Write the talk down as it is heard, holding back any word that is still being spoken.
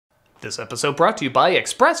This episode brought to you by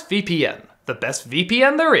ExpressVPN, the best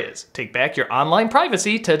VPN there is. Take back your online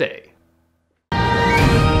privacy today. You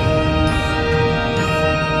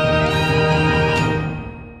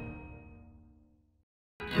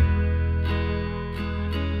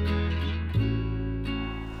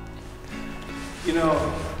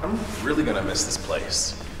know, I'm really gonna miss this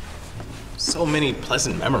place. So many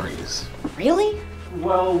pleasant memories. Really?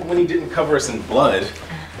 Well, when he didn't cover us in blood.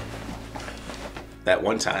 That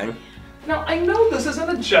one time. Now, I know this is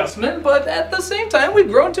an adjustment, but at the same time, we've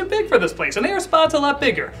grown too big for this place, and our spot's a lot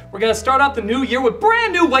bigger. We're gonna start off the new year with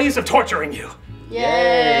brand new ways of torturing you.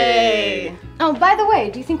 Yay! Oh, by the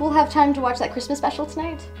way, do you think we'll have time to watch that Christmas special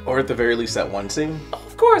tonight? Or at the very least that one scene. Oh,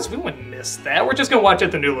 of course, we wouldn't miss that. We're just gonna watch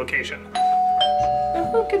at the new location.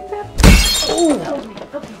 Oh, look at that. Oh!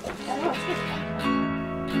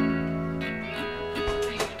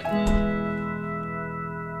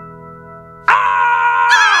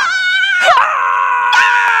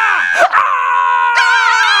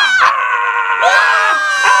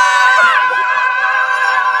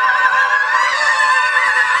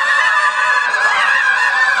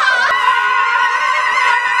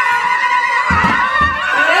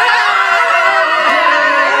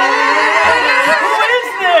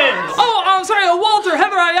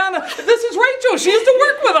 She used to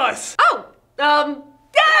work with us! The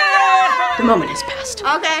moment has passed.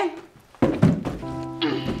 Okay.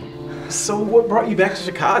 So what brought you back to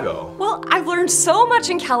Chicago? Well, I've learned so much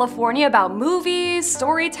in California about movies,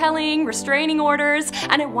 storytelling, restraining orders,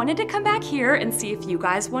 and I wanted to come back here and see if you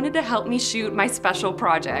guys wanted to help me shoot my special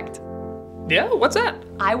project. Yeah, what's that?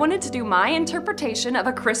 I wanted to do my interpretation of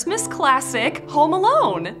a Christmas classic, Home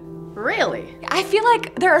Alone. Really? I feel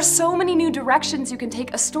like there are so many new directions you can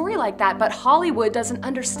take a story like that, but Hollywood doesn't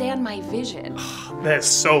understand my vision. That's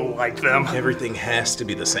so like them. Everything has to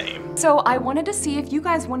be the same. So I wanted to see if you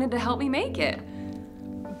guys wanted to help me make it.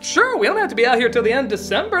 Sure, we don't have to be out here till the end of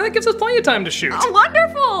December. That gives us plenty of time to shoot. Oh,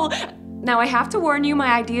 wonderful! Now I have to warn you,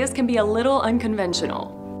 my ideas can be a little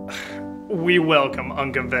unconventional. We welcome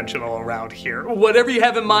unconventional around here. Whatever you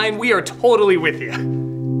have in mind, we are totally with you.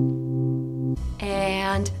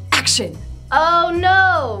 And action! Oh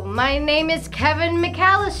no! My name is Kevin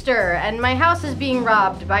McAllister, and my house is being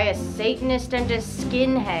robbed by a Satanist and a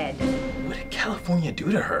skinhead. What did California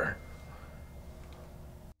do to her?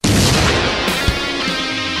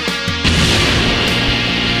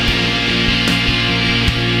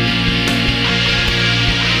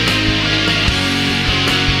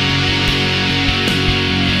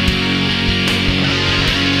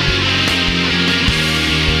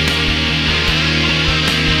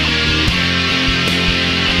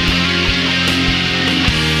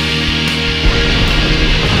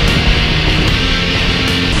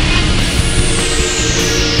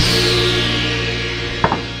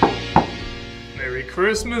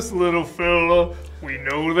 Christmas, little fella. We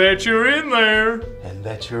know that you're in there. And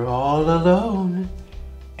that you're all alone.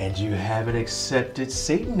 And you haven't accepted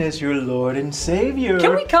Satan as your Lord and Savior.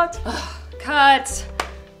 Can we cut? Cut!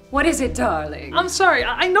 What is it, darling? I'm sorry,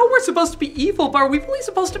 I know we're supposed to be evil, but are we really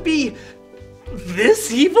supposed to be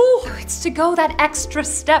this evil? It's to go that extra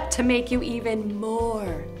step to make you even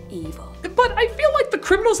more evil. But I feel like the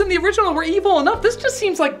criminals in the original were evil enough. This just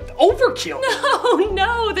seems like overkill.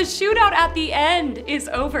 No, the shootout at the end is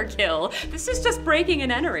overkill. This is just breaking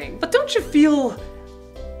and entering. But don't you feel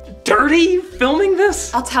dirty filming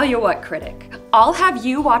this? I'll tell you what, critic. I'll have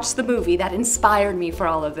you watch the movie that inspired me for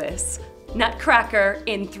all of this. Nutcracker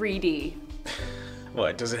in 3D.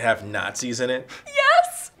 What, does it have Nazis in it?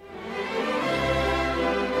 Yes!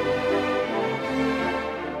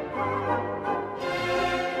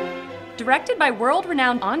 Directed by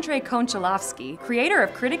world-renowned Andrei Konchalovsky, creator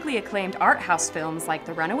of critically acclaimed art house films like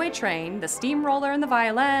The Runaway Train, The Steamroller and the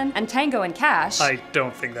Violin, and Tango and Cash. I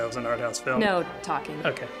don't think that was an art house film. No talking.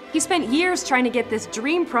 Okay. He spent years trying to get this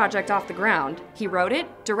dream project off the ground. He wrote it,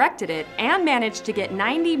 directed it, and managed to get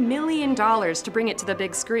 $90 million to bring it to the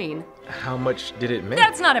big screen. How much did it make?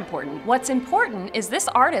 That's not important. What's important is this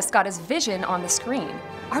artist got his vision on the screen.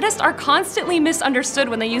 Artists are constantly misunderstood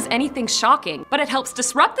when they use anything shocking, but it helps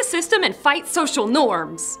disrupt the system and fight social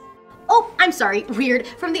norms. Oh, I'm sorry, weird.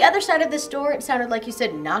 From the other side of this door, it sounded like you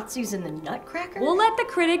said Nazis in the Nutcracker? We'll let the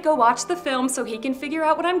critic go watch the film so he can figure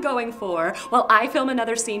out what I'm going for, while I film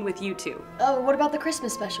another scene with you two. Oh, what about the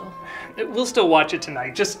Christmas special? We'll still watch it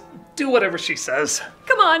tonight. Just do whatever she says.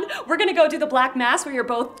 Come on, we're gonna go do the Black Mass where you're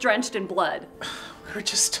both drenched in blood. We were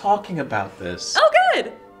just talking about this. Oh,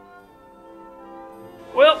 good!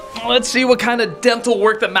 Well, let's see what kind of dental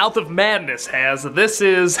work the Mouth of Madness has. This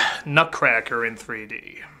is Nutcracker in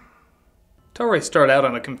 3D. Stories start out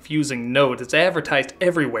on a confusing note. It's advertised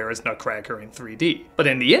everywhere as Nutcracker in 3D. But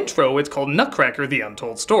in the intro, it's called Nutcracker, the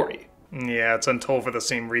Untold Story. Yeah, it's untold for the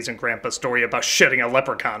same reason Grandpa's story about shedding a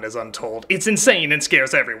leprechaun is untold. It's insane and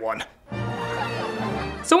scares everyone.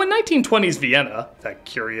 So in 1920s Vienna, that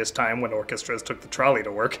curious time when orchestras took the trolley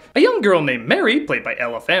to work, a young girl named Mary, played by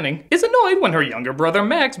Elle Fanning, is annoyed when her younger brother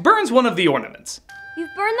Max burns one of the ornaments.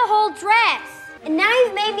 You've burned the whole dress, and now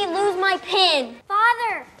you've made me lose my pin.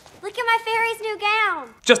 Father, look at my fairy's new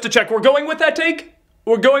gown. Just to check, we're going with that take?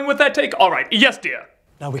 We're going with that take? All right, yes dear.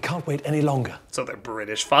 Now we can't wait any longer. So their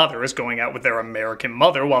British father is going out with their American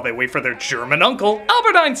mother while they wait for their German uncle,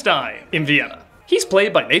 Albert Einstein, in Vienna. He's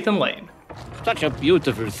played by Nathan Lane. Such a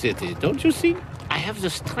beautiful city, don't you see? I have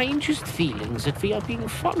the strangest feelings that we are being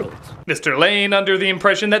followed. Mr. Lane under the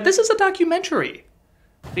impression that this is a documentary.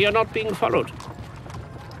 We are not being followed.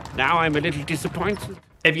 Now I'm a little disappointed.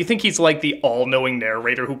 If you think he's like the all-knowing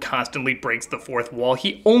narrator who constantly breaks the fourth wall,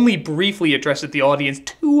 he only briefly addresses the audience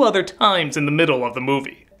 2 other times in the middle of the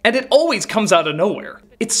movie. And it always comes out of nowhere.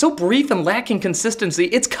 It's so brief and lacking consistency,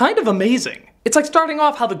 it's kind of amazing. It's like starting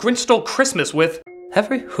off How the Grinch Stole Christmas with,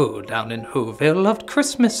 "Every who down in Whoville loved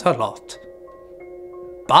Christmas a lot.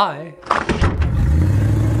 Bye."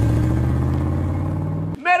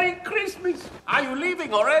 Merry Christmas! Are you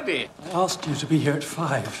leaving already? I asked you to be here at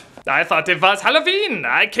 5. I thought it was Halloween.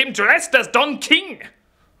 I came dressed as Don King.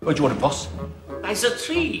 What do you want, boss? By the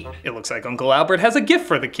tree. It looks like Uncle Albert has a gift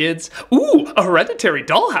for the kids. Ooh, a hereditary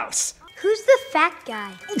dollhouse. Who's the fat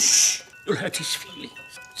guy? Shh! You'll hurt his feelings.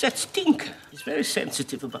 That stinker is very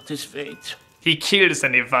sensitive about his weight. He kills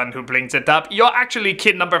anyone who brings it up. You're actually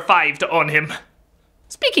kid number 5 to own him.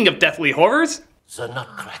 Speaking of deathly horrors. The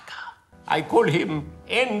Nutcracker. I call him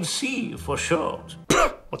NC for short.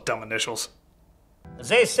 What dumb initials.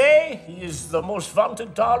 They say he is the most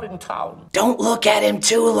wanted doll in town. Don't look at him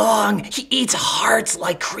too long. He eats hearts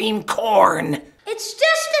like cream corn. It's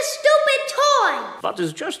just a stupid toy. What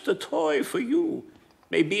is just a toy for you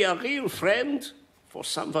may be a real friend for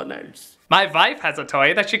someone else. My wife has a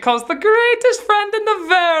toy that she calls the greatest friend in the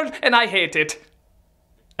world, and I hate it.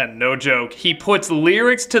 And no joke, he puts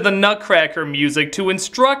lyrics to the Nutcracker music to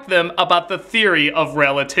instruct them about the theory of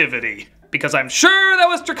relativity. Because I'm sure that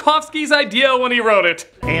was Tchaikovsky's idea when he wrote it.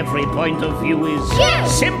 Every point of view is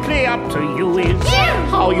simply up to you is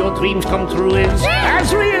how your dreams come true is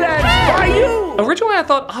as realized by you. Originally I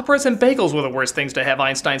thought operas and bagels were the worst things to have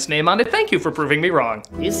Einstein's name on it. Thank you for proving me wrong.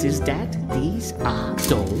 This is that, these are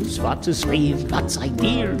those, what is real, what's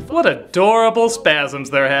ideal. What adorable spasms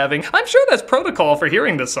they're having. I'm sure that's protocol for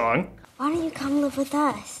hearing this song. Why don't you come live with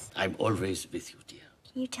us? I'm always with you, dear.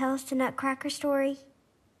 Can you tell us the Nutcracker story?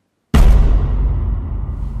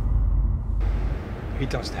 He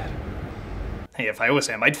does that. Hey, if I was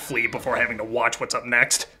him, I'd flee before having to watch what's up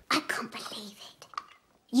next. I can't believe it.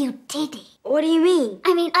 You did it. What do you mean?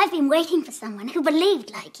 I mean, I've been waiting for someone who believed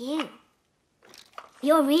like you.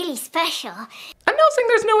 You're really special. I'm noticing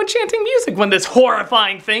there's no enchanting music when this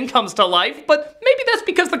horrifying thing comes to life, but maybe that's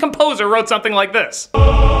because the composer wrote something like this.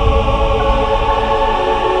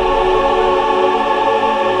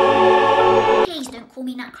 Please don't call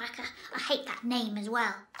me Nutcracker. I hate that name as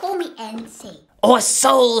well. Call me NC. Or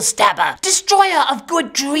Soul Stabber, destroyer of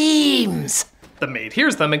good dreams. The maid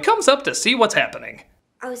hears them and comes up to see what's happening.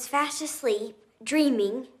 I was fast asleep,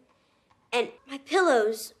 dreaming, and my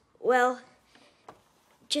pillows, well,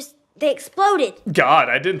 they exploded. God,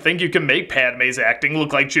 I didn't think you could make Padme's acting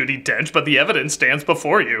look like Judi Dench, but the evidence stands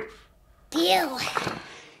before you. Ew.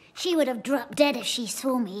 She would have dropped dead if she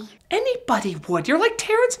saw me. Anybody would. You're like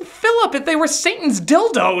Terrence and Phillip if they were Satan's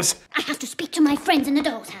dildos. I have to speak to my friends in the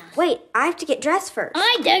doll's house. Wait, I have to get dressed first.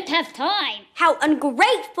 I don't have time. How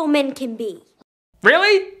ungrateful men can be.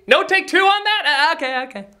 Really? No take 2 on that?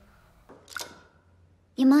 Okay.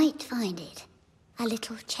 You might find it a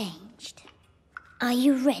little changed. Are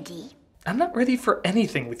you ready? I'm not ready for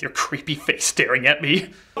anything with your creepy face staring at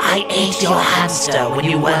me. I ate your hamster when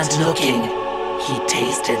you weren't looking. He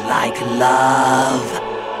tasted like love.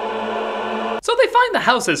 So they find the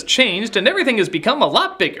house has changed and everything has become a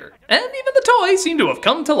lot bigger. And even the toys seem to have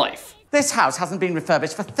come to life. This house hasn't been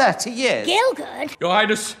refurbished for 30 years. Gilgood? Your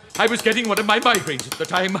Highness, I was getting one of my migraines at the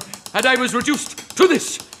time, and I was reduced to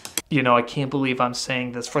this. You know, I can't believe I'm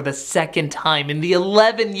saying this for the 2nd time in the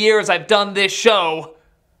 11 years I've done this show.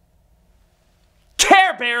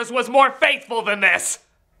 Care Bears was more faithful than this.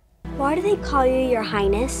 Why do they call you Your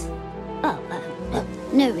Highness?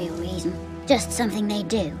 No real reason. Just something they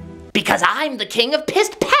do. Because I'm the king of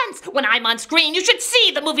pissed pants. When I'm on screen, you should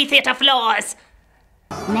see the movie theater floors.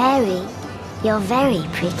 Mary, you're very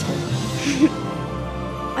pretty.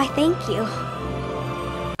 Why, thank you.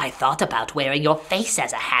 I thought about wearing your face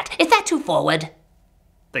as a hat. Is that too forward?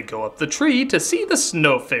 They go up the tree to see the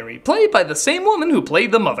Snow Fairy, played by the same woman who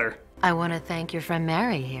played the mother. I want to thank your friend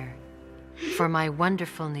Mary here for my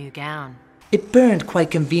wonderful new gown. It burned quite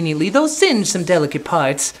conveniently, though singed some delicate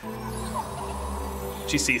parts.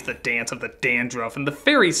 She sees the dance of the dandruff, and the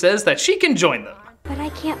fairy says that she can join them. But I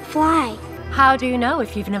can't fly. How do you know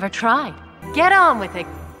if you've never tried? Get on with it.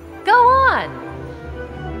 Go on.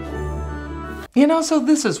 You know, so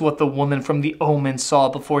this is what the woman from The Omen saw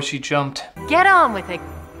before she jumped. Get on with it.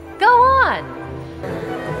 Go on.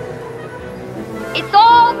 It's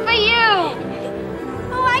all for you!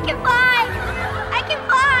 Oh, I can fly! I can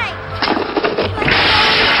fly!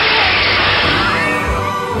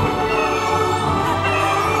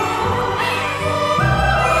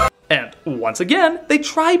 And once again, they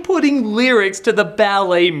try putting lyrics to the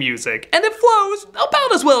ballet music, and it flows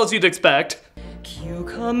about as well as you'd expect.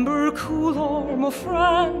 Cucumber cool or more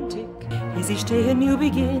frantic, is each day a new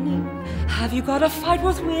beginning? Have you got a fight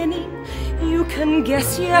worth winning? You can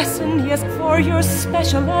guess yes and yes, for you're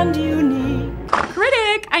special and unique.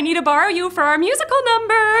 Critic, I need to borrow you for our musical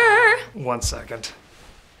number. 1 second.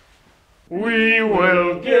 We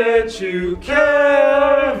will get you,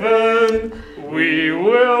 Kevin. We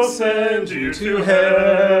will send you to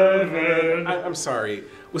heaven. I'm sorry.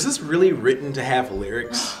 Was this really written to have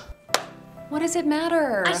lyrics? What does it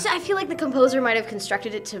matter? I feel like the composer might have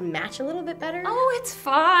constructed it to match a little bit better. Oh, it's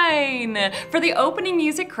fine. For the opening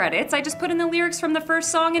music credits, I just put in the lyrics from the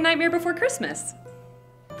first song in Nightmare Before Christmas.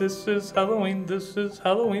 This is Halloween, this is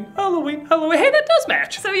Halloween, Halloween, Halloween. Hey, that does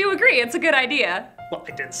match. So you agree, it's a good idea. Well,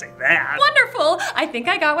 I didn't say that. Wonderful! I think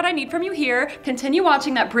I got what I need from you here. Continue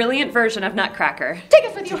watching that brilliant version of Nutcracker. Take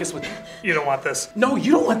us with you. Take us with you. You don't want this. No,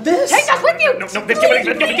 you don't want this. Take us with you. No, give it,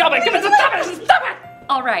 stop it.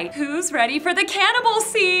 All right, who's ready for the cannibal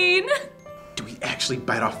scene? Do we actually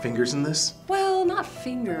bite off fingers in this? Well, not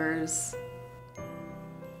fingers.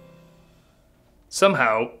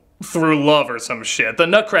 Somehow, through love or some shit, the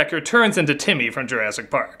Nutcracker turns into Timmy from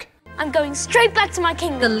Jurassic Park. I'm going straight back to my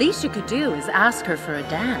kingdom. The least you could do is ask her for a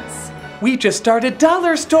dance. We just started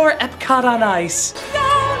Dollar Store Epcot on Ice.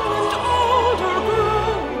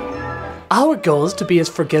 Our goal is to be as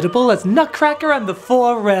forgettable as Nutcracker and the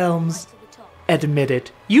Four Realms. Admit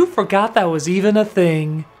it, you forgot that was even a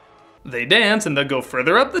thing. They dance and then go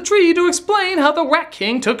further up the tree to explain how the Rat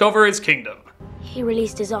King took over his kingdom. He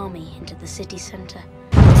released his army into the city center.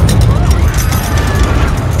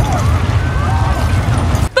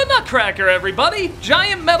 The Nutcracker, everybody!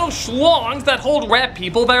 Giant metal schlongs that hold rat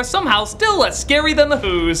people that are somehow still less scary than the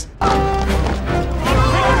Who's.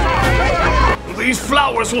 These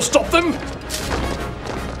flowers will stop them!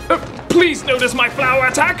 Please notice my flower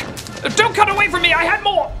attack! Don't cut away from me, I had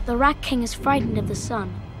more! The Rat King is frightened of the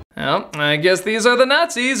sun. Well, I guess these are the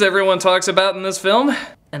Nazis everyone talks about in this film.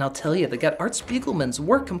 And I'll tell you, they got Art Spiegelman's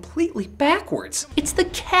work completely backwards. It's the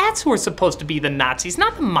cats who are supposed to be the Nazis,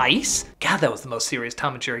 not the mice. God, that was the most serious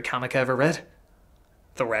Tom and Jerry comic I ever read.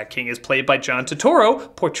 The Rat King is played by John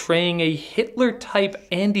Turturro, portraying a Hitler-type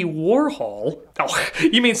Andy Warhol. Oh,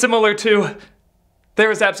 you mean similar to... There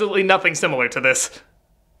is absolutely nothing similar to this.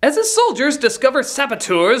 As his soldiers discover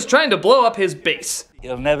saboteurs trying to blow up his base.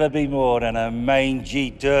 You'll never be more than a mangy,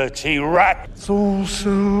 dirty rat. It's all so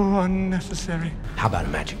unnecessary. How about a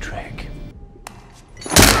magic trick? It's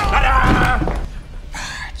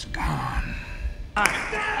gone.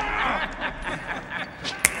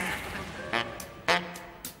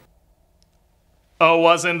 Oh,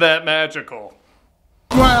 wasn't that magical?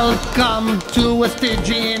 Welcome to a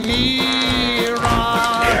Stygian era.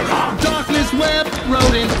 Darkness wept,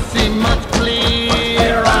 rodents seem much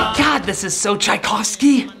clearer. God, this is so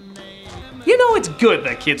Tchaikovsky. You know, it's good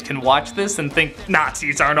that kids can watch this and think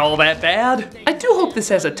Nazis aren't all that bad. I do hope this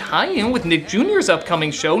has a tie-in with Nick Jr.'s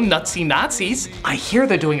upcoming show, Nutsy Nazis. I hear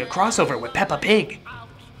they're doing a crossover with Peppa Pig.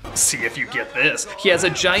 See if you get this. He has a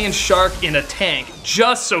giant shark in a tank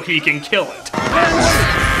just so he can kill it.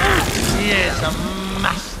 Yes, a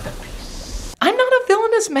masterpiece. I'm not a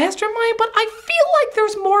villainous mastermind, but I feel like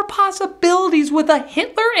there's more possibilities with a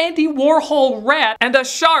Hitler Andy Warhol rat and a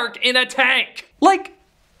shark in a tank. Like,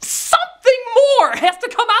 something more has to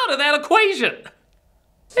come out of that equation.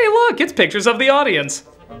 Hey look, it's pictures of the audience.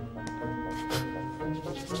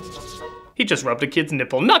 He just rubbed a kid's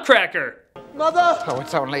nipple. Nutcracker! Mother! Oh,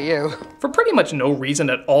 it's only you. For pretty much no reason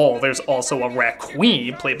at all, there's also a rat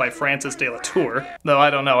queen, played by Frances de la Tour. Though I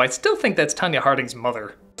don't know, I still think that's Tanya Harding's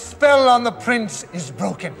mother. Spell on the prince is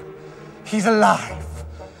broken. He's alive.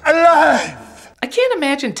 Alive! I can't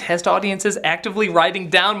imagine test audiences actively writing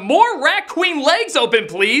down, "More rat queen legs open,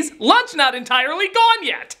 please! Lunch not entirely gone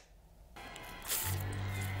yet!"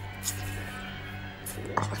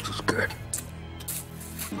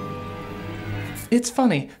 It's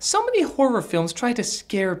funny, so many horror films try to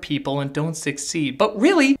scare people and don't succeed, but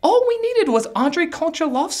really, all we needed was Andrei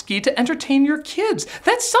Konchalovsky to entertain your kids.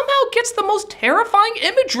 That somehow gets the most terrifying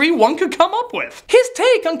imagery one could come up with. His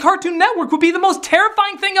take on Cartoon Network would be the most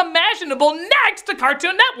terrifying thing imaginable next to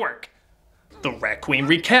Cartoon Network. The Rat Queen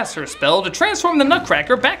recasts her spell to transform the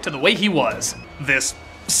Nutcracker back to the way he was. This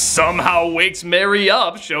somehow wakes Mary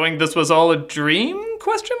up, showing this was all a dream,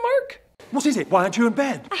 question mark? What is it? Why aren't you in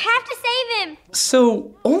bed? I have to save him.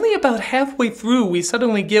 So, only about halfway through we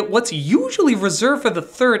suddenly get what's usually reserved for the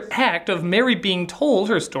third act of Mary being told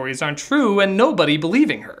her stories aren't true and nobody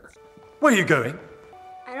believing her. Where are you going?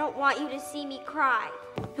 I don't want you to see me cry.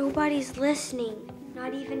 Nobody's listening,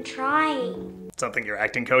 not even trying. Something your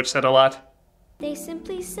acting coach said a lot? They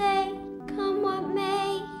simply say, come what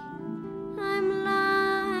may, I'm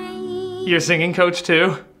lying. Your singing coach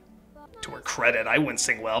too? To her credit, I wouldn't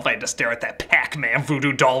sing well if I had to stare at that Pac-Man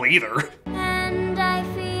voodoo doll either. And I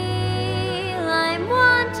feel I'm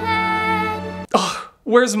wanted. Ugh,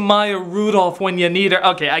 where's Maya Rudolph when you need her?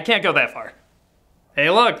 Okay, I can't go that far.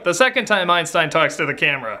 Hey look, the second time Einstein talks to the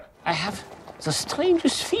camera. I have the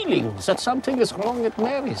strangest feeling that something is wrong at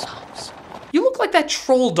Mary's house. You look like that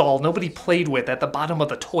troll doll nobody played with at the bottom of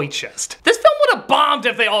the toy chest. This film would have bombed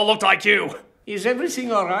if they all looked like you. Is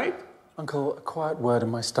everything all right? Uncle, a quiet word in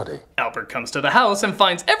my study. Albert comes to the house and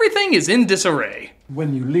finds everything is in disarray.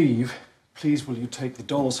 When you leave, please will you take the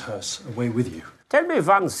doll's hearse away with you? Tell me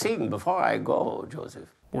one thing before I go, Joseph.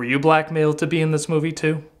 Were you blackmailed to be in this movie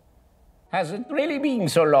too? Has it really been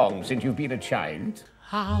so long since you've been a child?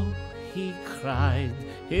 How he cried,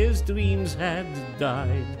 his dreams had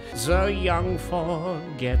died. The young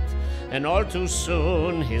forget, and all too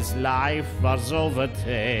soon his life was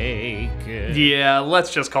overtaken. Yeah,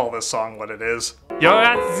 let's just call this song what it is. You're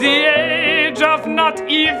at the age of not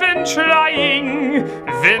even trying.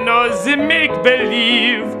 When all the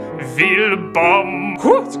make-believe will bomb.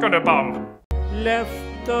 Whew, it's gonna bomb.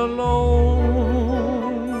 Left alone,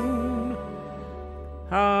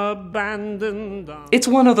 abandoned. It's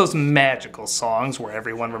one of those magical songs where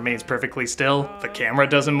everyone remains perfectly still, the camera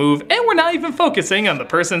doesn't move, and we're not even focusing on the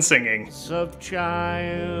person singing. Of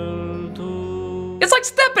childhood. It's like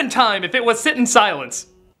Step in Time if it was sit in silence.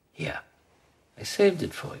 Yeah, I saved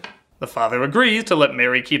it for you. The father agrees to let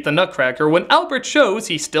Mary keep the Nutcracker when Albert shows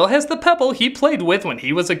he still has the pebble he played with when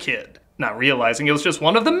he was a kid, not realizing it was just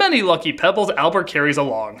one of the many lucky pebbles Albert carries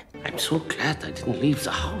along. I'm so glad I didn't leave the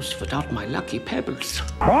house without my lucky pebbles.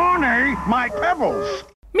 Barney, my pebbles!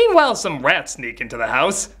 Meanwhile, some rats sneak into the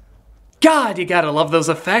house. God, you gotta love those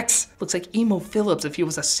effects. Looks like Emo Phillips if he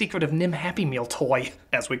was a Secret of Nim Happy Meal toy.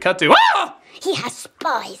 As we cut to, ah! He has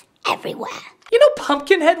spies everywhere. You know,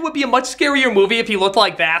 Pumpkinhead would be a much scarier movie if he looked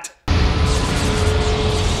like that.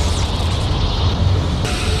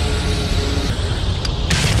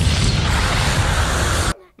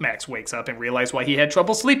 Max wakes up and realizes why he had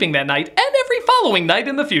trouble sleeping that night and every following night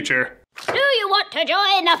in the future. Do you want to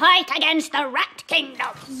join the fight against the Rat Kingdom?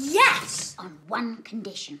 Yes! On one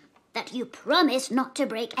condition. That you promise not to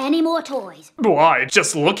break any more toys. Why,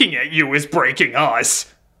 just looking at you is breaking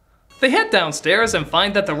us. They head downstairs and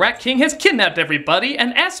find that the Rat King has kidnapped everybody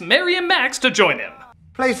and asks Mary and Max to join him.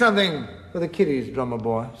 Play something for the kiddies, drummer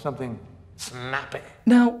boy. Something snappy.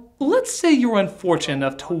 Now, let's say you're unfortunate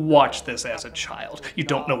enough to watch this as a child. You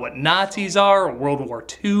don't know what Nazis are, or World War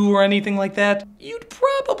II, or anything like that. You'd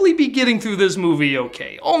probably be getting through this movie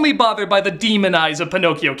okay, only bothered by the demon eyes of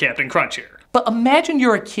Pinocchio Captain Cruncher. But imagine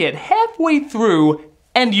you're a kid halfway through,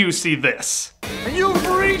 and you see this. And you've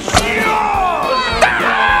reached yours!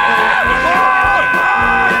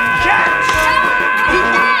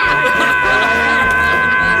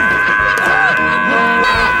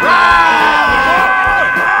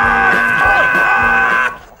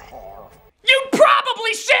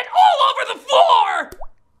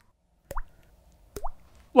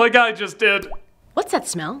 Like I just did. What's that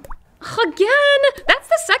smell? Again! That's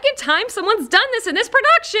the second time someone's done this in this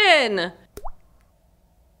production!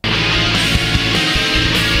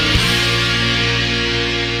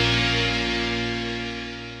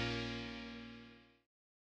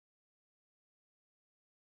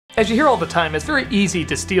 As you hear all the time, it's very easy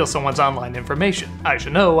to steal someone's online information. I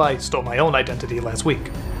should know, I stole my own identity last week.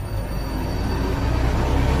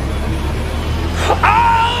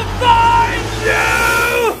 I'll find you!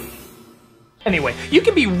 Anyway, you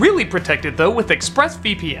can be really protected though with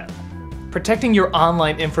ExpressVPN. Protecting your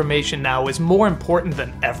online information now is more important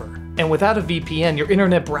than ever. And without a VPN, your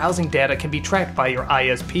internet browsing data can be tracked by your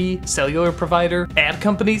ISP, cellular provider, ad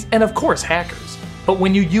companies, and of course hackers. But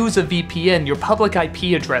when you use a VPN, your public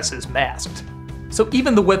IP address is masked. so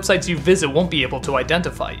even the websites you visit won't be able to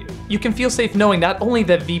identify you. You can feel safe knowing not only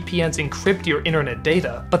that VPNs encrypt your internet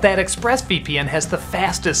data, but that ExpressVPN has the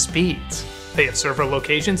fastest speeds. They have server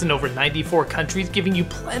locations in over 94 countries, giving you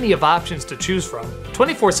plenty of options to choose from,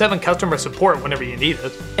 24/7 customer support whenever you need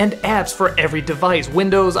it, and apps for every device: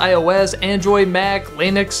 Windows, iOS, Android, Mac,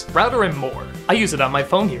 Linux, router, and more. I use it on my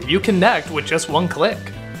phone here. You connect with just one click.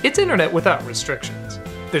 It's internet without restrictions.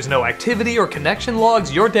 There's no activity or connection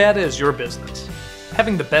logs. Your data is your business.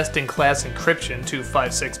 Having the best-in-class encryption to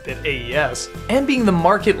 256-bit AES, and being the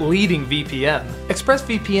market-leading VPN,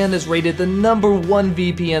 ExpressVPN is rated the #1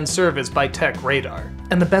 VPN service by TechRadar.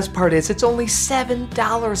 And the best part is it's only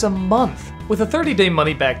 $7 a month, with a 30-day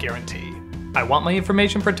money-back guarantee. I want my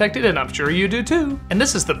information protected, and I'm sure you do too. And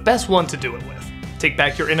this is the best one to do it with. Take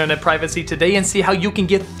back your internet privacy today and see how you can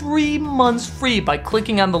get 3 months free by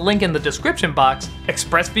clicking on the link in the description box,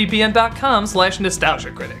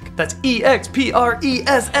 expressvpn.com/nostalgiacritic. That's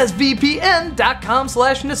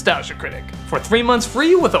expressvpn.com/nostalgiacritic for 3 months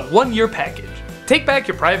free with a 1-year package. Take back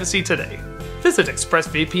your privacy today. Visit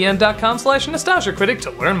expressvpn.com/nostalgiacritic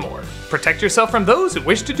to learn more. Protect yourself from those who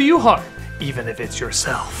wish to do you harm, even if it's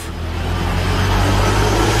yourself.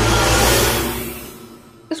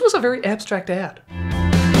 This was a very abstract ad.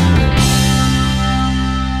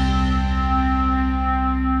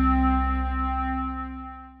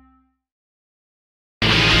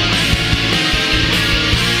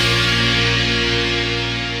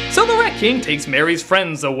 So the Rat King takes Mary's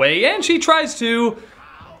friends away, and she tries to,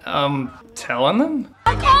 tell on them?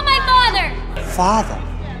 Call my father! Father,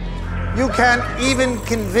 you can't even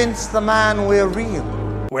convince the man we're real.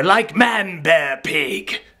 We're like man, bear,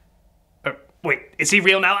 pig. Wait, is he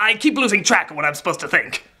real now? I keep losing track of what I'm supposed to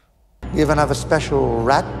think. We even have a special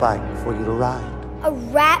rat bike for you to ride. A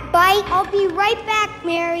rat bite? I'll be right back,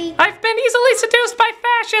 Mary. I've been easily seduced by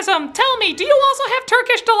fascism. Tell me, do you also have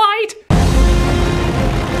Turkish delight?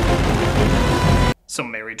 So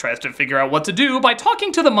Mary tries to figure out what to do by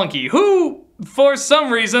talking to the monkey, who, for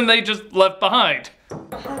some reason, they just left behind.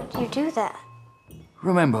 How do you do that?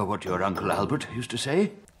 Remember what your Uncle Albert used to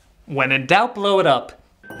say? When in doubt, blow it up.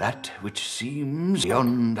 That which seems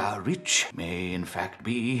beyond our reach may in fact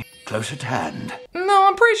be close at hand. No,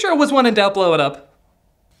 I'm pretty sure it was when in doubt, blow it up.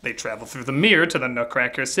 They travel through the mirror to the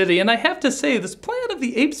Nutcracker city, and I have to say, this Planet of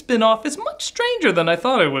the Apes spin-off is much stranger than I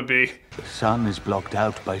thought it would be. The sun is blocked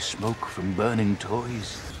out by smoke from burning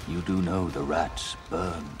toys. You do know the rats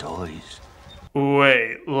burn toys.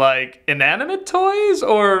 Wait, like inanimate toys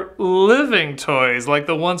or living toys like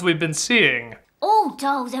the ones we've been seeing? All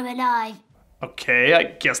dolls are alive. Okay, I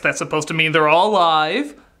guess that's supposed to mean they're all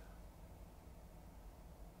alive.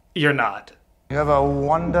 You're not. You ever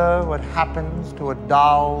wonder what happens to a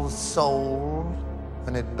doll's soul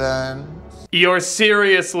when it burns? You're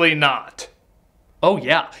seriously not. Oh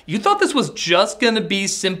yeah, you thought this was just gonna be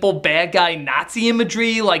simple bad guy Nazi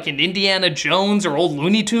imagery like in Indiana Jones or old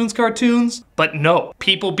Looney Tunes cartoons? But no,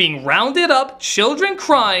 people being rounded up, children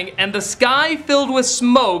crying, and the sky filled with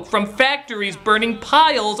smoke from factories burning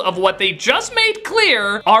piles of what they just made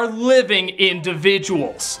clear are living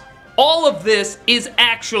individuals. All of this is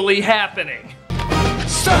actually happening.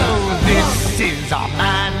 So this is a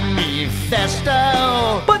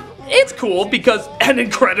manifesto. But it's cool because an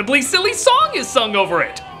incredibly silly song is sung over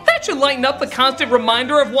it. That should lighten up the constant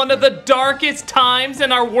reminder of one of the darkest times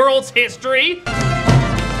in our world's history.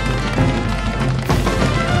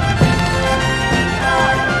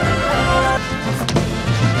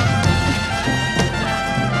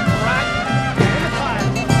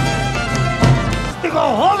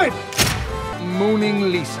 Hold it!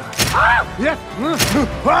 Mooning Lisa.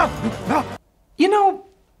 You know,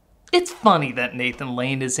 it's funny that Nathan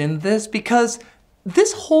Lane is in this because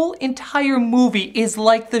this whole entire movie is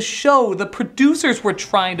like the show the producers were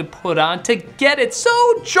trying to put on to get it so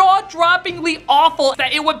jaw-droppingly awful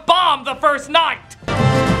that it would bomb the first night.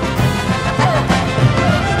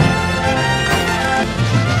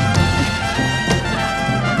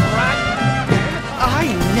 I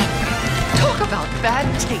never talk about bad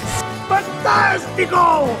taste.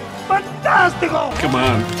 Fantastico! Fantastico! Come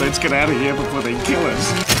on, let's get out of here before they kill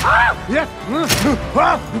us. I'm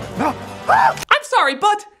sorry,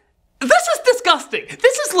 but this is disgusting.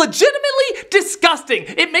 This is legitimately disgusting.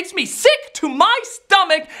 It makes me sick to my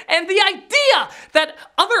stomach, and the idea that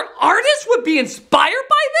other artists would be inspired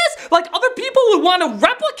by this, like other people who want to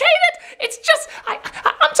replicate it, it's just, I'm sorry,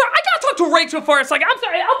 I gotta talk to Rachel for a second. I'm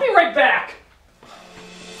sorry, I'll be right back.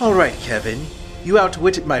 All right, Kevin. You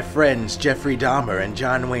outwitted my friends Jeffrey Dahmer and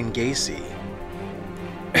John Wayne Gacy.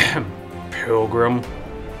 Pilgrim.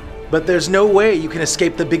 But there's no way you can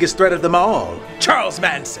escape the biggest threat of them all, Charles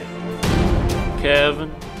Manson.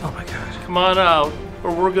 Kevin. Oh my God. Come on out,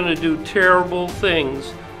 or we're gonna do terrible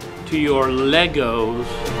things to your Legos.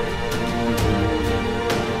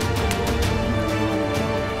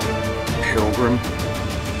 Pilgrim.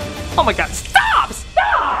 Oh my God, stop!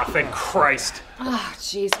 Stop! Thank Christ. Oh,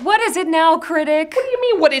 jeez. What is it now, Critic? What do you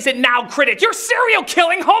mean, what is it now, Critic? You're serial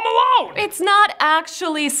killing Home Alone! It's not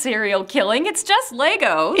actually serial killing, it's just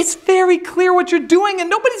Legos. It's very clear what you're doing, and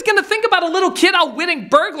nobody's gonna think about a little kid outwitting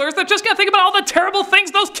burglars. They're just gonna think about all the terrible things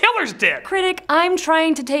those killers did. Critic, I'm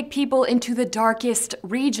trying to take people into the darkest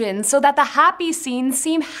regions so that the happy scenes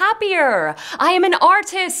seem happier. I am an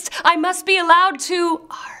artist. I must be allowed to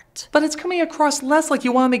art. But it's coming across less like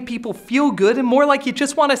you want to make people feel good and more like you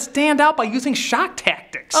just want to stand out by using shock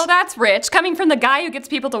tactics. Oh, that's rich. Coming from the guy who gets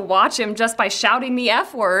people to watch him just by shouting the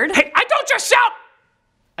F word. Hey, I don't just shout!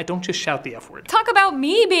 I don't just shout the F word. Talk about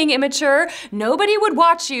me being immature. Nobody would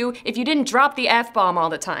watch you if you didn't drop the F-bomb all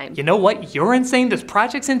the time. You know what? You're insane, this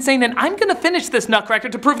project's insane, and I'm gonna finish this Nutcracker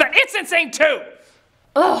to prove that it's insane too!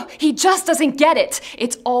 Ugh, he just doesn't get it.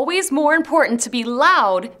 It's always more important to be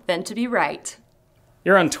loud than to be right.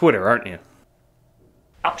 You're on Twitter, aren't you?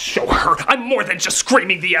 I'll show her. I'm more than just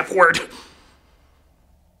screaming the F word.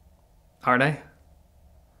 Aren't I?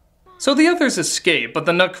 So the others escape, but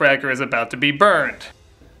the Nutcracker is about to be burned.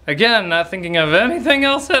 Again, not thinking of anything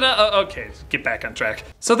else at all. Okay, get back on track.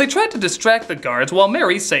 So they try to distract the guards while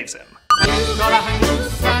Mary saves him.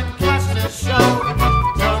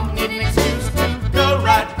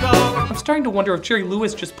 I'm starting to wonder if Jerry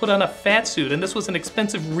Lewis just put on a fat suit and this was an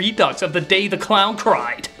expensive redux of The Day the Clown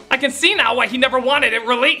Cried. I can see now why he never wanted it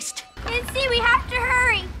released. Nancy, we have to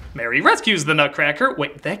hurry. Mary rescues the Nutcracker.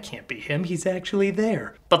 Wait, that can't be him. He's actually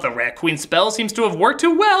there. But the Rat Queen spell seems to have worked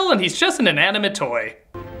too well and he's just an inanimate toy.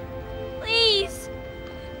 Please.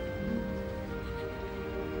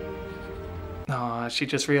 Aw, she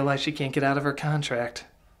just realized she can't get out of her contract.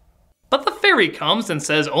 But the fairy comes and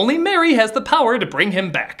says only Mary has the power to bring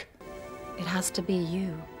him back. It has to be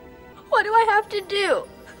you. What do I have to do?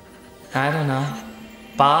 I don't know.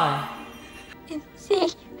 Bye.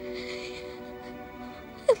 Nancy,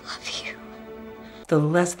 I love you. The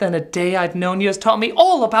less than a day I've known you has taught me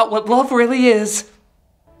all about what love really is.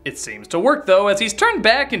 It seems to work though, as he's turned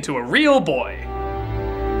back into a real boy.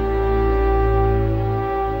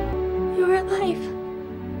 You're alive.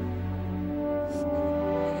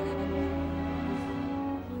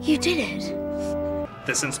 You did it.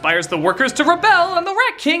 This inspires the workers to rebel, and the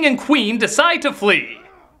Rat King and Queen decide to flee.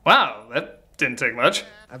 Wow, that didn't take much.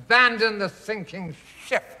 Abandon the sinking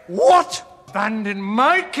ship. What? Abandon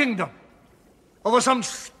my kingdom over some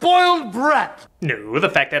spoiled brat? No, the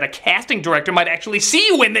fact that a casting director might actually see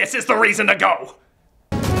you in this is the reason to go.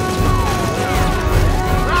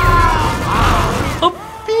 A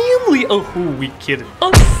family? Oh, who are we kidding?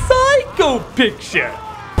 A psycho picture.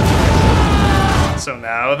 So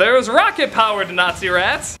now there's rocket-powered Nazi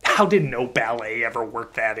rats. How did no ballet ever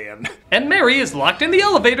work that in? And Mary is locked in the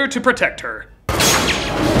elevator to protect her.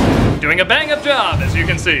 Doing a bang-up job, as you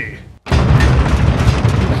can see.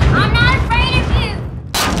 I'm not afraid of you.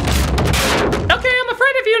 Okay, I'm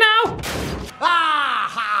afraid of you now.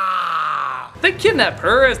 They kidnap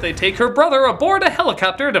her as they take her brother aboard a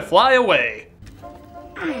helicopter to fly away.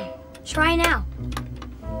 Try now.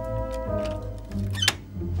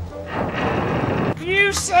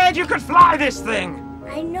 You said you could fly this thing!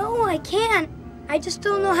 I know I can. I just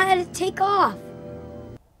don't know how to take off.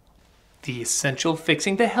 The essential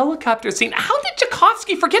fixing the helicopter scene. How did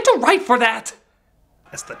Tchaikovsky forget to write for that?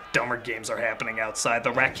 As the dumber games are happening outside,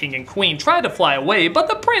 the Rat King and Queen try to fly away, but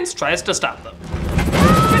the prince tries to stop them.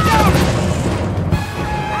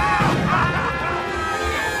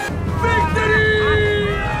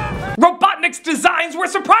 Victory! Robotnik's designs were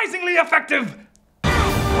surprisingly effective!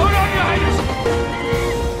 Hold on, Your Highness!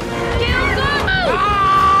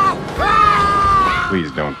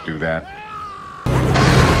 Please don't do that.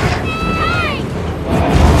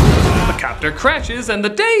 The copter crashes and the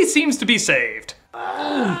day seems to be saved.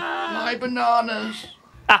 My bananas.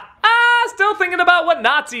 Still thinking about what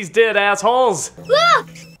Nazis did, assholes. Look!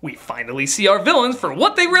 We finally see our villains for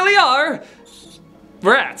what they really are.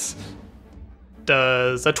 Rats.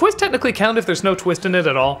 Does a twist technically count if there's no twist in it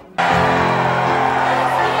at all?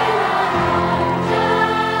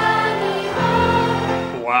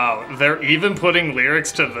 Wow, they're even putting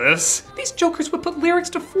lyrics to this? These jokers would put lyrics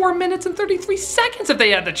to 4 minutes and 33 seconds if they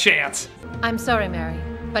had the chance. I'm sorry, Mary,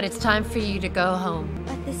 but it's time for you to go home.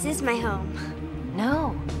 But this is my home.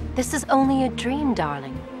 No, this is only a dream,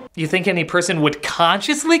 darling. You think any person would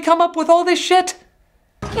consciously come up with all this shit?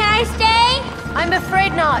 Can I stay? I'm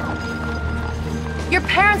afraid not. Your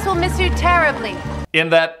parents will miss you terribly. in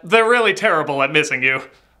that they're really terrible at missing you.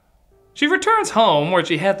 She returns home where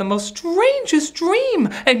she had the most strangest dream,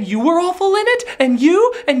 and you were awful in it, and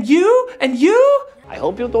you, and you, and you. I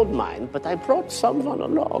hope you don't mind, but I brought someone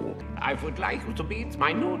along. I would like you to meet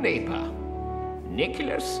my new neighbor,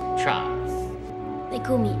 Nicholas Charles. They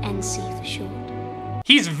call me NC for short.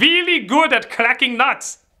 He's really good at cracking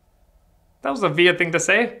nuts. That was a weird thing to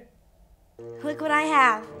say. Look what I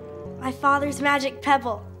have. My father's magic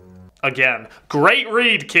pebble. Again, great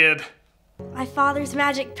read, kid. My father's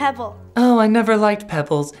magic pebble. Oh, I never liked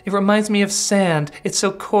pebbles. It reminds me of sand. It's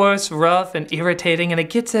so coarse, rough, and irritating, and it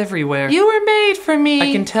gets everywhere. You were made for me.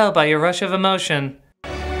 I can tell by your rush of emotion.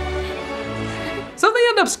 So they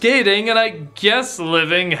end up skating, and I guess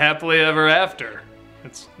living happily ever after.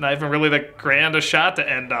 It's not even really that grand a shot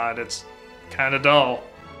to end on. It's kind of dull.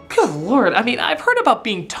 Good lord, I mean, I've heard about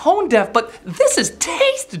being tone deaf, but this is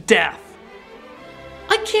taste deaf.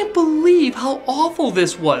 I can't believe how awful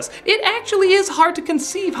this was. It actually is hard to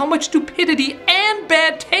conceive how much stupidity and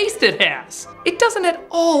bad taste it has. It doesn't at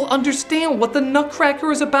all understand what the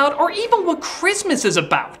Nutcracker is about or even what Christmas is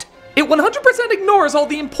about. It 100% ignores all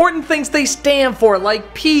the important things they stand for,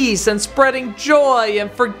 like peace and spreading joy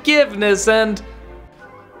and forgiveness and...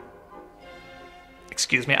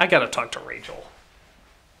 Excuse me, I gotta talk to Rachel.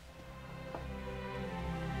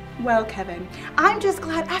 Well, Kevin, I'm just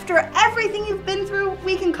glad after everything you've been through,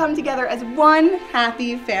 we can come together as one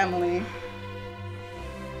happy family.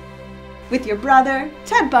 With your brother,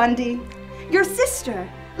 Ted Bundy, your sister,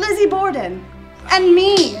 Lizzie Borden, and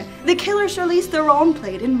me, the killer Shirley Theron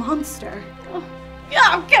played in Monster.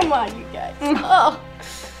 Oh, come on, you guys. Oh.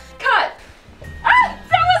 Cut! Ah,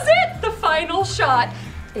 that was it! The final shot.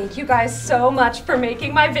 Thank you guys so much for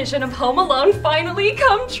making my vision of Home Alone finally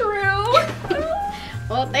come true.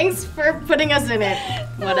 Well, thanks for putting us in it,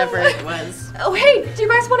 whatever it was. Oh, hey, do you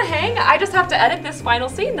guys want to hang? I just have to edit this final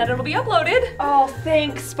scene, then it'll be uploaded. Oh,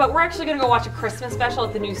 thanks, but we're actually gonna go watch a Christmas special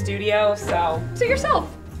at the new studio, so suit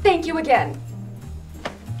yourself. Thank you again.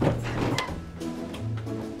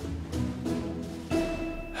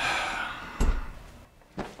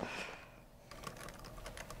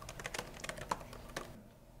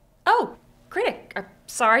 Oh, Critic.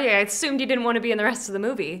 Sorry, I assumed you didn't want to be in the rest of the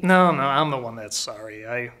movie. No, I'm the one that's sorry.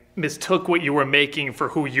 I mistook what you were making for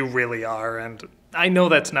who you really are, and I know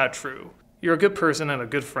that's not true. You're a good person and a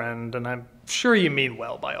good friend, and I'm sure you mean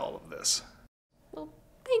well by all of this. Well,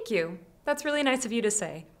 thank you. That's really nice of you to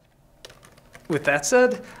say. With that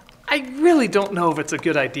said, I really don't know if it's a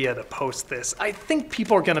good idea to post this. I think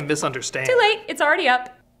people are gonna misunderstand. Too late, it's already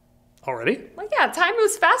up. Already? Well, yeah, time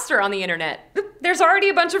moves faster on the internet. There's already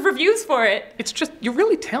a bunch of reviews for it. It's just, you're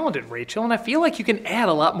really talented, Rachel, and I feel like you can add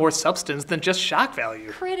a lot more substance than just shock value.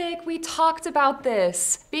 Critic, we talked about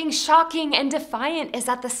this. Being shocking and defiant is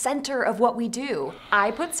at the center of what we do. I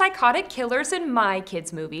put psychotic killers in my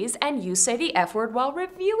kids' movies, and you say the F word while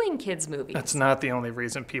reviewing kids' movies. That's not the only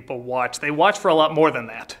reason people watch. They watch for a lot more than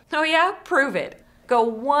that. Oh yeah? Prove it. Go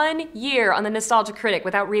 1 year on the Nostalgia Critic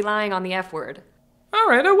without relying on the F word. All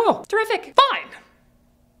right, I will. Terrific. Fine.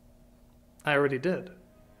 I already did.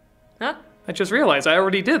 Huh? I just realized I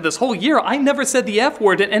already did. This whole year, I never said the F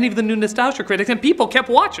word at any of the new Nostalgia Critics, and people kept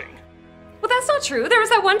watching. Well, that's not true. There was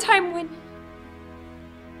that one time when...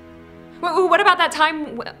 What about that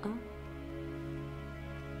time...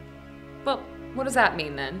 Well, what does that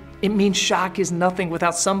mean then? It means shock is nothing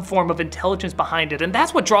without some form of intelligence behind it, and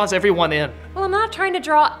that's what draws everyone in. Well, I'm not trying to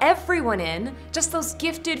draw everyone in, just those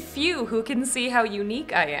gifted few who can see how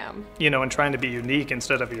unique I am. You know, in trying to be unique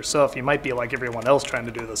instead of yourself, you might be like everyone else trying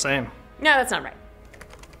to do the same. No, that's not right.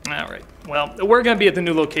 All right. Well, we're gonna be at the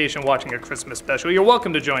new location watching a Christmas special. You're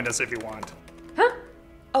welcome to join us if you want. Huh?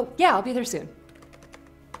 Oh, yeah, I'll be there soon.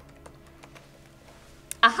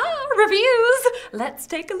 Aha, reviews! Let's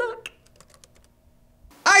take a look.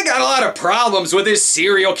 I got a lot of problems with this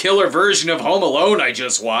serial killer version of Home Alone I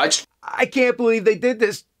just watched. I can't believe they did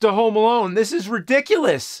this to Home Alone. This is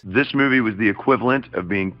ridiculous. This movie was the equivalent of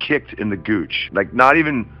being kicked in the gooch. Like, not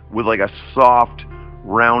even with like a soft,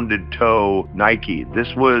 rounded toe Nike.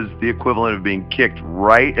 This was the equivalent of being kicked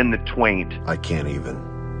right in the twain. I can't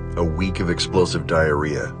even. A week of explosive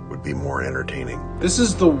diarrhea would be more entertaining. This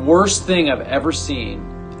is the worst thing I've ever seen,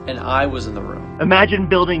 and I was in the room. Imagine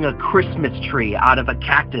building a Christmas tree out of a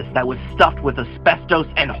cactus that was stuffed with asbestos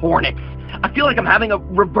and hornets. I feel like I'm having a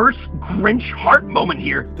reverse Grinch heart moment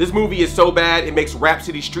here. This movie is so bad, it makes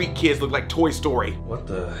Rhapsody Street Kids look like Toy Story. What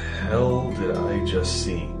the hell did I just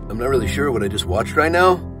see? I'm not really sure what I just watched right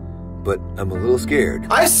now, but I'm a little scared.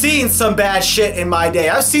 I've seen some bad shit in my day.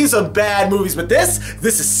 I've seen some bad movies, but this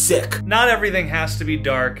is sick. Not everything has to be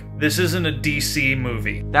dark. This isn't a DC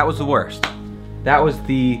movie. That was the worst. That was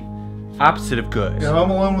the opposite of good. Yeah,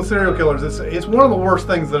 Home Alone with serial killers. It's one of the worst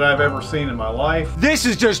things that I've ever seen in my life. This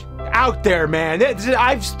is just out there, man.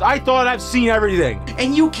 I thought I've seen everything.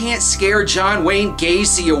 And you can't scare John Wayne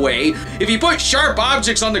Gacy away. If you put sharp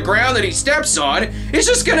objects on the ground that he steps on, it's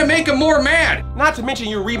just gonna make him more mad. Not to mention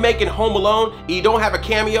you're remaking Home Alone and you don't have a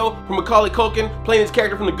cameo from Macaulay Culkin playing his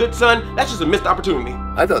character from The Good Son. That's just a missed opportunity.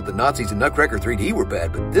 I thought the Nazis in Nutcracker 3D were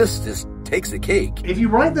bad, but this just takes the cake. If you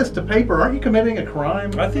write this to paper, aren't you committing a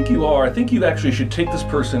crime? I think you are. I think you actually should take this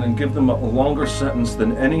person and give them a longer sentence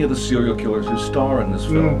than any of the serial killers who star in this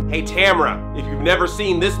film. Hey Tamara, if you've never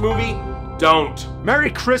seen this movie, don't. Merry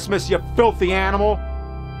Christmas, you filthy animal.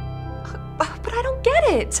 But I don't get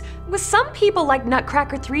it. With some people like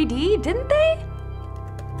Nutcracker 3D, didn't they?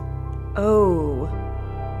 Oh.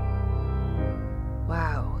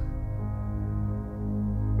 Wow.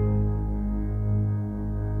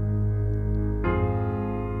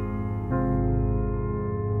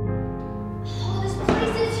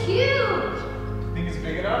 Think it's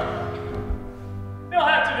big enough? You'll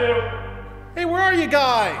have to do. Hey, where are you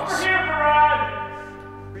guys? Over here, Parad.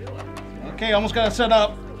 Okay, almost got it set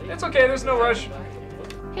up. It's okay, there's no rush.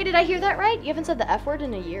 Hey, did I hear that right? You haven't said the F word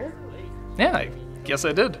in a year? Yeah, I guess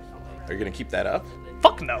I did. Are you gonna keep that up?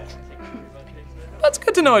 Fuck no. That's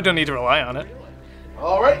good to know I don't need to rely on it.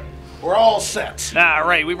 All right, we're all set. All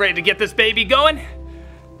right, we ready to get this baby going?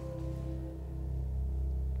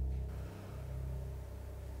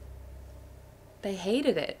 They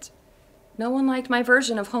hated it. No one liked my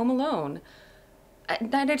version of Home Alone.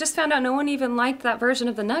 I just found out no one even liked that version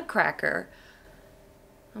of the Nutcracker.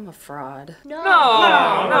 I'm a fraud. No.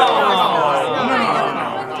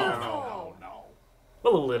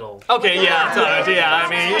 Well, a little. Okay, yeah, I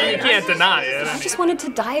mean, you can't deny it. I just wanted to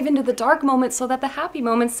dive into the dark moments so that the happy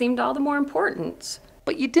moments seemed all the more important.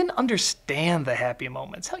 But you didn't understand the happy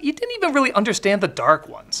moments. Hell, you didn't even really understand the dark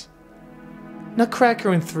ones.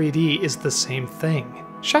 Nutcracker in 3D is the same thing.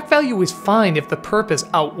 Shock value is fine if the purpose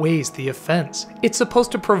outweighs the offense. It's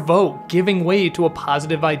supposed to provoke, giving way to a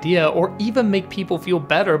positive idea, or even make people feel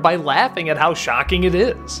better by laughing at how shocking it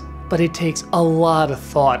is. But it takes a lot of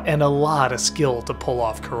thought and a lot of skill to pull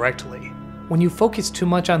off correctly. When you focus too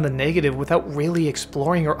much on the negative without really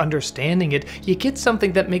exploring or understanding it, you get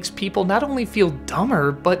something that makes people not only feel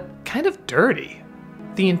dumber, but kind of dirty.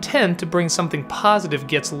 The intent to bring something positive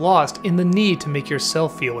gets lost in the need to make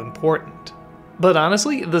yourself feel important. But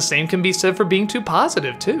honestly, the same can be said for being too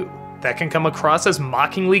positive too. That can come across as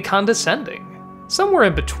mockingly condescending. Somewhere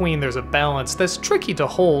in between there's a balance that's tricky to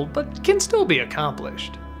hold, but can still be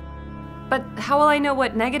accomplished. But how will I know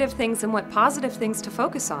what negative things and what positive things to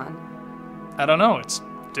focus on? I don't know, it's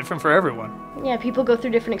different for everyone. Yeah, people go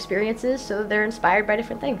through different experiences, so they're inspired by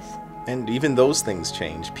different things. And even those things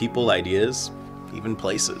change. People, ideas, even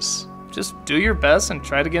places. Just do your best and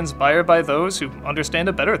try to get inspired by those who understand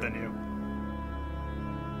it better than you.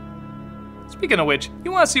 Speaking of which,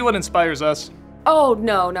 you want to see what inspires us? Oh,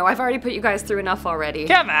 no, I've already put you guys through enough already.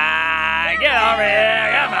 Come on, get over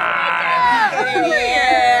here, come on.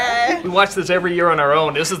 Yeah. We watch this every year on our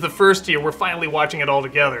own. This is the first year we're finally watching it all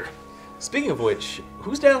together. Speaking of which,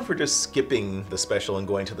 who's down for just skipping the special and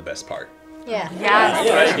going to the best part? Yeah.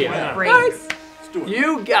 Yes. Yeah. Great. Guys,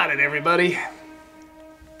 you got it, everybody.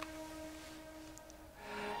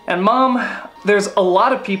 And Mom, there's a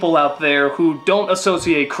lot of people out there who don't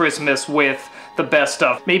associate Christmas with the best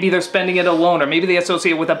stuff. Maybe they're spending it alone, or maybe they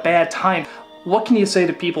associate it with a bad time. What can you say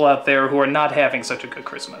to people out there who are not having such a good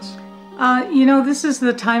Christmas? You know, this is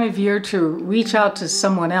the time of year to reach out to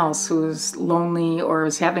someone else who is lonely or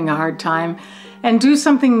is having a hard time and do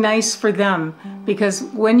something nice for them, because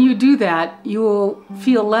when you do that, you will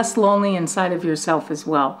feel less lonely inside of yourself as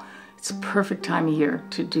well. It's a perfect time of year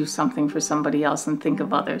to do something for somebody else and think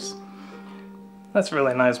of others. That's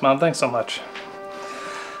really nice, Mom. Thanks so much.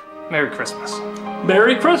 Merry Christmas.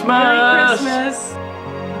 Merry Christmas! Merry Christmas!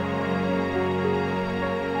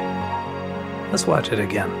 Let's watch it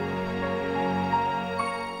again.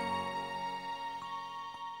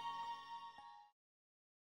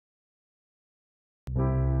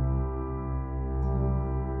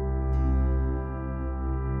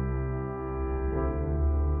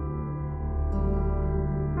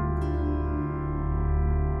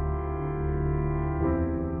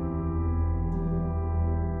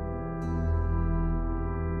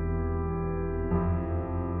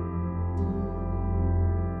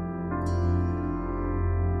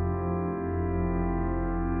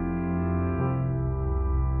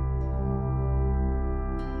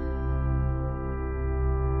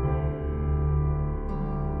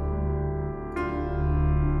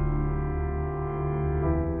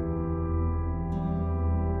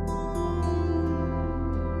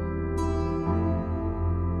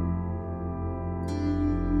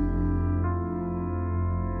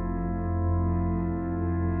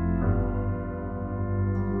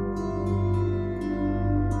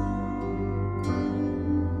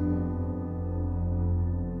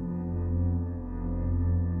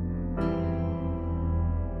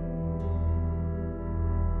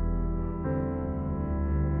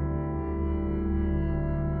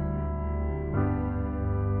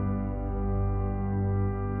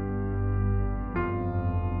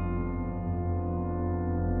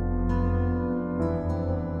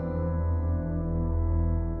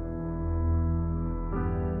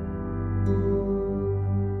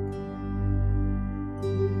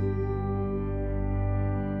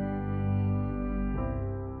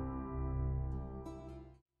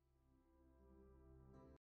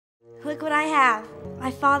 Look what I have.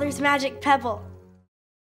 My father's magic pebble.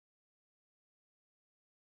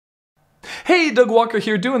 Hey, Doug Walker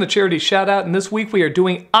here doing the charity shout out, and this week we are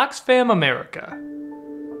doing Oxfam America.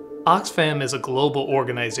 Oxfam is a global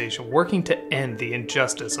organization working to end the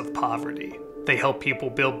injustice of poverty. They help people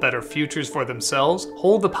build better futures for themselves,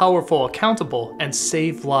 hold the powerful accountable, and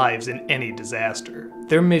save lives in any disaster.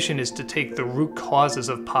 Their mission is to take the root causes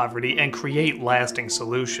of poverty and create lasting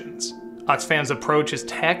solutions. Oxfam's approach is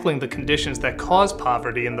tackling the conditions that cause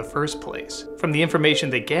poverty in the first place. From the information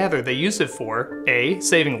they gather, they use it for A.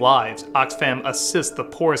 Saving lives. Oxfam assists the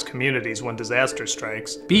poorest communities when disaster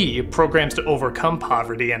strikes. B. Programs to overcome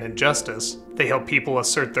poverty and injustice. They help people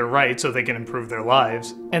assert their rights so they can improve their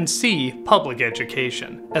lives. And C. Public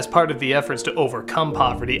education. As part of the efforts to overcome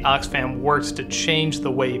poverty, Oxfam works to change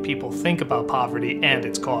the way people think about poverty and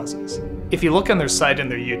its causes. If you look on their site and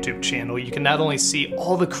their YouTube channel, you can not only see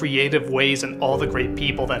all the creative ways and all the great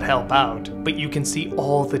people that help out, but you can see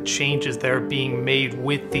all the changes that are being made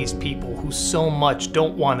with these people who so much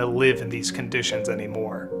don't want to live in these conditions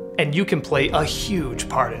anymore. And you can play a huge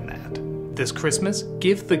part in that. This Christmas,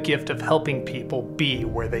 give the gift of helping people be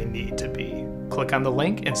where they need to be. Click on the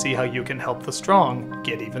link and see how you can help the strong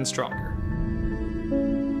get even stronger.